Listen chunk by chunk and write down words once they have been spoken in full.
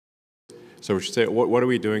So we should say, what are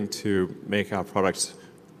we doing to make our products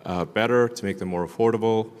better, to make them more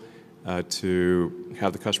affordable, to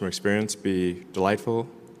have the customer experience be delightful?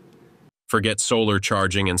 Forget solar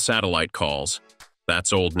charging and satellite calls.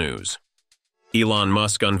 That's old news. Elon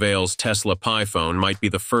Musk unveils Tesla Pi phone might be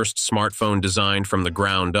the first smartphone designed from the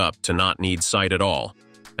ground up to not need sight at all,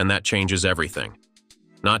 and that changes everything.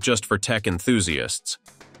 Not just for tech enthusiasts,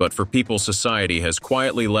 but for people society has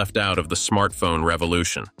quietly left out of the smartphone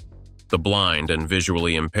revolution, the blind and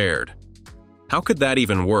visually impaired. How could that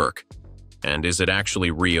even work? And is it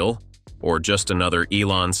actually real, or just another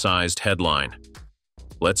Elon-sized headline?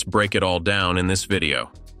 Let's break it all down in this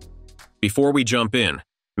video. Before we jump in,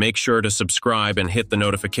 make sure to subscribe and hit the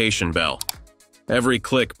notification bell. Every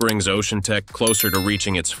click brings OCEANTECH closer to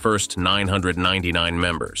reaching its first 999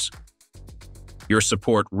 members. Your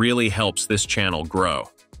support really helps this channel grow.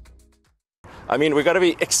 I mean, we've got to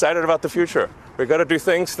be excited about the future. We've got to do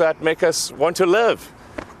things that make us want to live.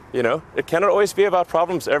 You know, it cannot always be about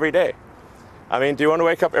problems every day. I mean, do you want to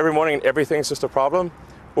wake up every morning and everything's just a problem?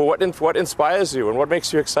 Well, what inspires you and what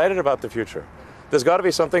makes you excited about the future? There's got to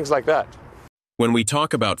be some things like that. When we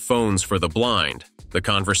talk about phones for the blind, the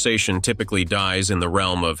conversation typically dies in the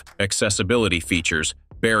realm of accessibility features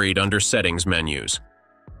buried under settings menus.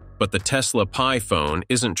 But the Tesla Pi phone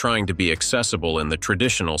isn't trying to be accessible in the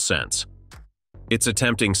traditional sense. It's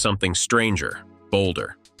attempting something stranger,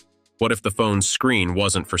 bolder. What if the phone's screen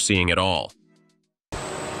wasn't for seeing at all?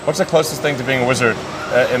 What's the closest thing to being a wizard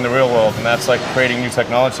in the real world, and that's like creating new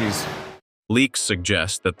technologies? Leaks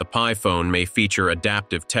suggest that the Pi phone may feature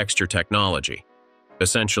adaptive texture technology,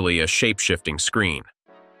 essentially a shape-shifting screen.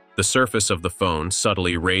 The surface of the phone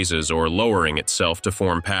subtly raises or lowering itself to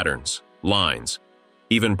form patterns, lines,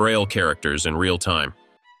 even Braille characters in real time.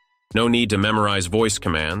 No need to memorize voice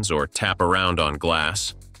commands or tap around on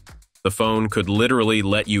glass. The phone could literally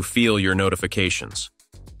let you feel your notifications.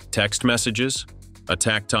 Text messages, a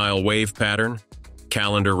tactile wave pattern,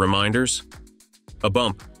 calendar reminders, a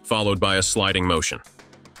bump followed by a sliding motion.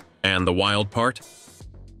 And the wild part?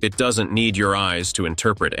 It doesn't need your eyes to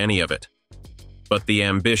interpret any of it. But the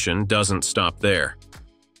ambition doesn't stop there.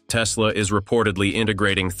 Tesla is reportedly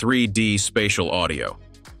integrating 3D spatial audio,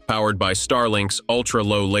 powered by Starlink's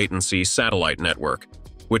ultra-low latency satellite network,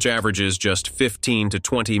 which averages just 15 to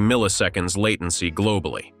 20 milliseconds latency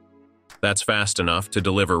globally. That's fast enough to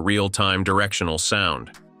deliver real-time directional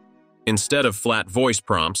sound. Instead of flat voice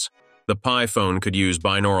prompts, the Pi phone could use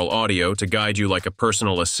binaural audio to guide you like a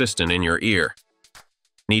personal assistant in your ear.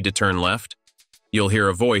 Need to turn left? You'll hear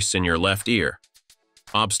a voice in your left ear.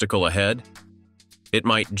 Obstacle ahead? It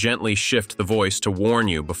might gently shift the voice to warn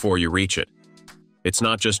you before you reach it. It's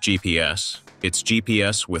not just GPS, it's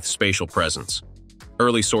GPS with spatial presence.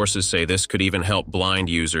 Early sources say this could even help blind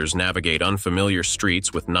users navigate unfamiliar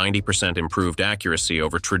streets with 90% improved accuracy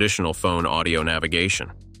over traditional phone audio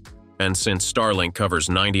navigation. And since Starlink covers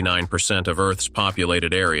 99% of Earth's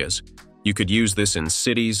populated areas, you could use this in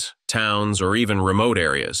cities, towns, or even remote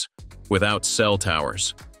areas, without cell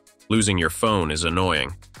towers. Losing your phone is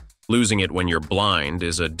annoying. Losing it when you're blind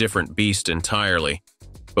is a different beast entirely.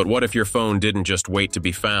 But what if your phone didn't just wait to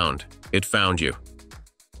be found, it found you?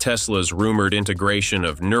 Tesla's rumored integration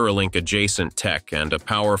of Neuralink-adjacent tech and a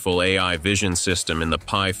powerful AI vision system in the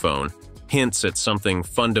Pi phone hints at something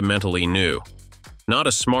fundamentally new. Not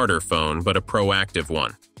a smarter phone, but a proactive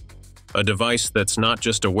one. A device that's not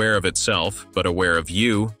just aware of itself, but aware of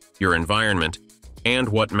you, your environment, and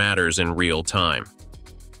what matters in real time.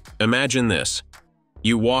 Imagine this.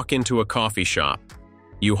 You walk into a coffee shop.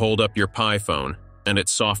 You hold up your Pi phone, and it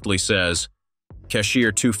softly says,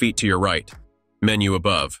 "Cashier 2 feet to your right. Menu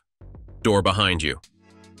above. Door behind you."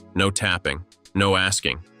 No tapping, no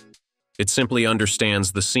asking. It simply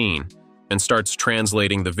understands the scene and starts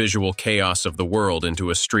translating the visual chaos of the world into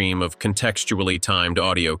a stream of contextually timed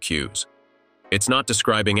audio cues. It's not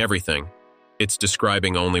describing everything, it's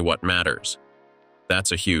describing only what matters.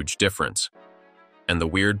 That's a huge difference. And the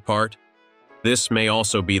weird part? This may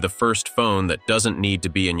also be the first phone that doesn't need to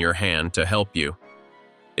be in your hand to help you.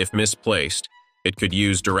 If misplaced, it could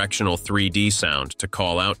use directional 3D sound to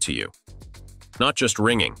call out to you. Not just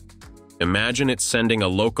ringing. Imagine it sending a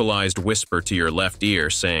localized whisper to your left ear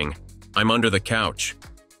saying, "I'm under the couch."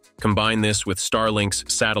 Combine this with Starlink's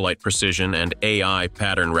satellite precision and AI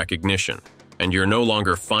pattern recognition, and you're no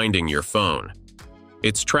longer finding your phone.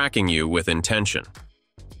 It's tracking you with intention.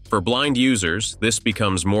 For blind users, this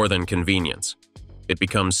becomes more than convenience. It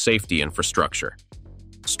becomes safety infrastructure.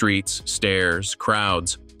 Streets, stairs,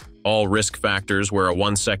 crowds, all risk factors where a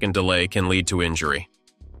 1-second delay can lead to injury.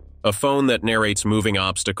 A phone that narrates moving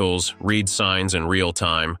obstacles, reads signs in real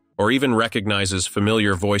time, or even recognizes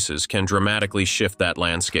familiar voices can dramatically shift that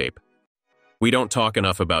landscape. We don't talk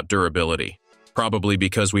enough about durability, probably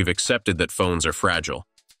because we've accepted that phones are fragile,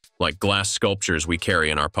 like glass sculptures we carry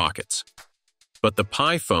in our pockets. But the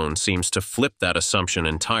Pi phone seems to flip that assumption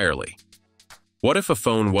entirely. What if a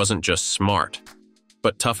phone wasn't just smart,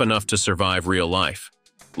 but tough enough to survive real life?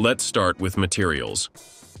 Let's start with materials.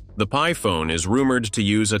 The Pi phone is rumored to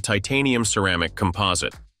use a titanium ceramic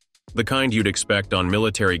composite, the kind you'd expect on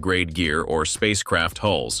military-grade gear or spacecraft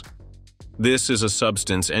hulls. This is a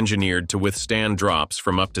substance engineered to withstand drops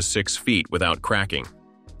from up to 6 feet without cracking.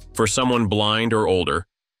 For someone blind or older,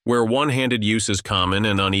 where one-handed use is common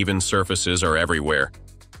and uneven surfaces are everywhere,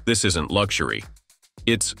 this isn't luxury.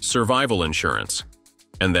 It's survival insurance.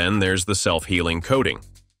 And then there's the self-healing coating.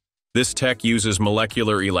 This tech uses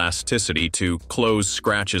molecular elasticity to close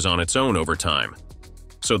scratches on its own over time.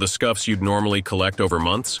 So the scuffs you'd normally collect over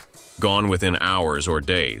months, gone within hours or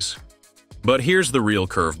days. But here's the real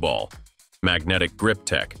curveball: magnetic grip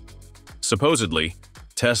tech. Supposedly,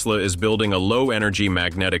 Tesla is building a low-energy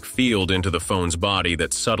magnetic field into the phone's body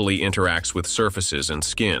that subtly interacts with surfaces and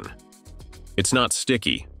skin. It's not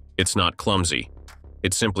sticky, it's not clumsy.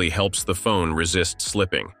 It simply helps the phone resist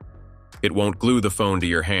slipping. It won't glue the phone to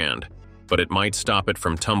your hand, but it might stop it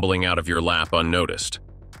from tumbling out of your lap unnoticed.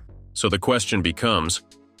 So the question becomes,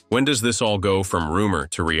 when does this all go from rumor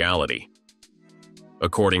to reality?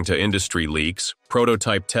 According to industry leaks,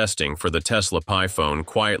 prototype testing for the Tesla Pi phone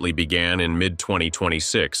quietly began in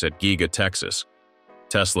mid-2026 at Giga, Texas,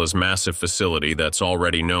 Tesla's massive facility that's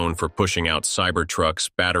already known for pushing out Cybertrucks,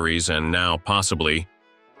 batteries, and now, possibly,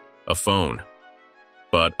 a phone.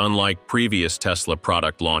 But unlike previous Tesla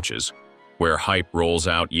product launches, where hype rolls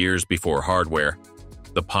out years before hardware,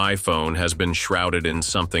 the Pi phone has been shrouded in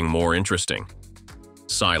something more interesting: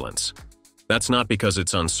 silence. That's not because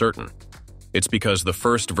it's uncertain. It's because the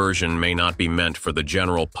first version may not be meant for the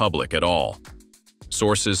general public at all.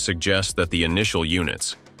 Sources suggest that the initial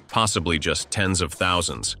units, possibly just tens of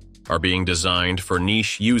thousands, are being designed for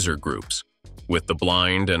niche user groups, with the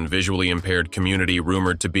blind and visually impaired community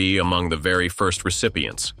rumored to be among the very first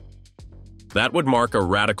recipients. That would mark a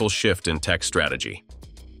radical shift in tech strategy.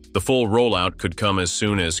 The full rollout could come as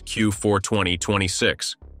soon as Q4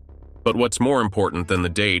 2026. But what's more important than the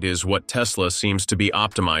date is what Tesla seems to be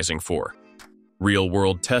optimizing for: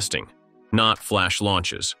 real-world testing, not flash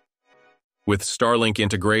launches. With Starlink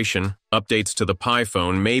integration, updates to the Pi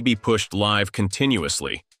phone may be pushed live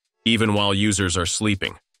continuously, even while users are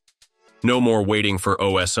sleeping. No more waiting for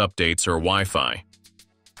OS updates or Wi-Fi.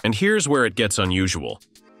 And here's where it gets unusual.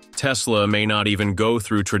 Tesla may not even go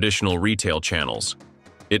through traditional retail channels.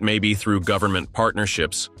 It may be through government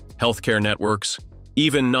partnerships, healthcare networks,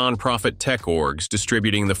 even nonprofit tech orgs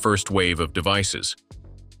distributing the first wave of devices.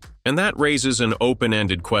 And that raises an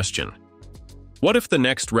open-ended question. What if the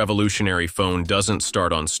next revolutionary phone doesn't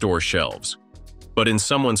start on store shelves, but in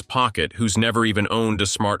someone's pocket who's never even owned a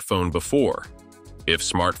smartphone before? If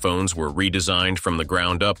smartphones were redesigned from the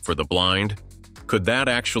ground up for the blind, could that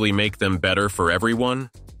actually make them better for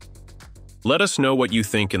everyone? Let us know what you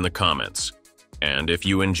think in the comments. And if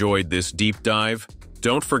you enjoyed this deep dive,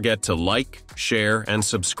 don't forget to like, share, and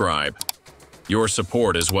subscribe. Your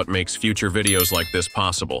support is what makes future videos like this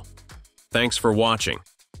possible. Thanks for watching,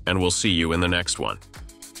 and we'll see you in the next one.